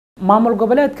Maamul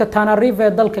Goboleedka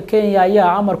Tanariver Dalka Kenya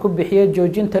ayaa Amar ku bixiyey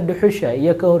Joojinta Dhuxusha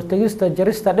iyo ka hortagista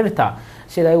jarista Dhirta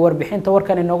sida ay warbixinta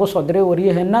warkan inoogu soo diray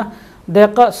wariyaheena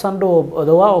Deeqa Sandoob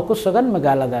oo ku sugan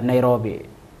magaalada Nairobi.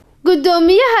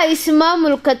 Gudoomiyaha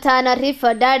ismaamulka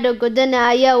Tanariver Dhada Godana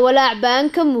ayaa walaac baan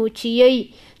ka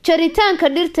muujiyay jaritaanka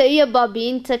dhirta iyo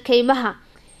baabi'inta kaymaha.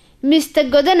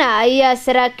 Mr. Godana ayaa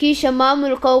saraakiisha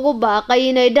maamulka ugu baaqay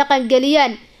inay dhaqan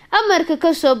galiyaan amarka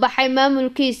ka soo baxay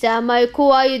maamulkiisa ama ay ku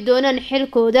waayi doonaan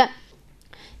xilkooda.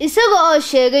 Isaga oo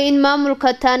sheegay in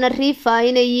maamulka Tanariver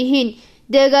inay yihiin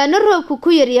deegaano roobku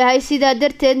ku yar yahay sida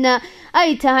darteedna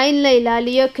ay tahay in la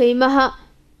ilaaliyo kaymaha.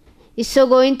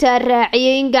 Isagoo inta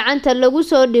raaciyay in gacanta lagu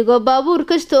soo dhigo baabuur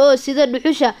kasta oo sida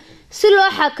dhuxusha si loo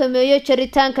xakameeyo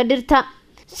jaritaanka dhirta.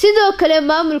 Sidoo kale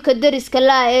maamulka dariska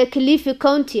ee Kilifi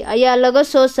County ayaa laga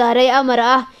soo saaray amar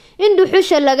ah in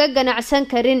dhuxusha laga ganacsan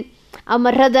karin.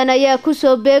 Amaradan ayaa ku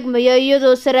soo beegmaya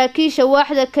iyadoo saraakiisha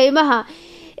waaxda kaymaha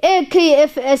ee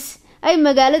KFS ay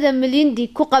magaalada Malindi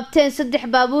ku qabteen 3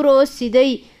 baabuur oo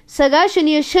siday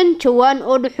 95 jawaan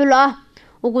oo dhuxul ah.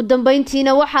 Ugu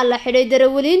dambeyntiina waxaa la xidhay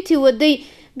darawaliintii waday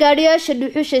gaadhiyaasha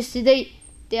dhuxusha siday.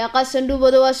 Deeqa Sandoob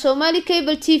waa Somali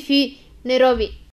Cable TV, Nairobi.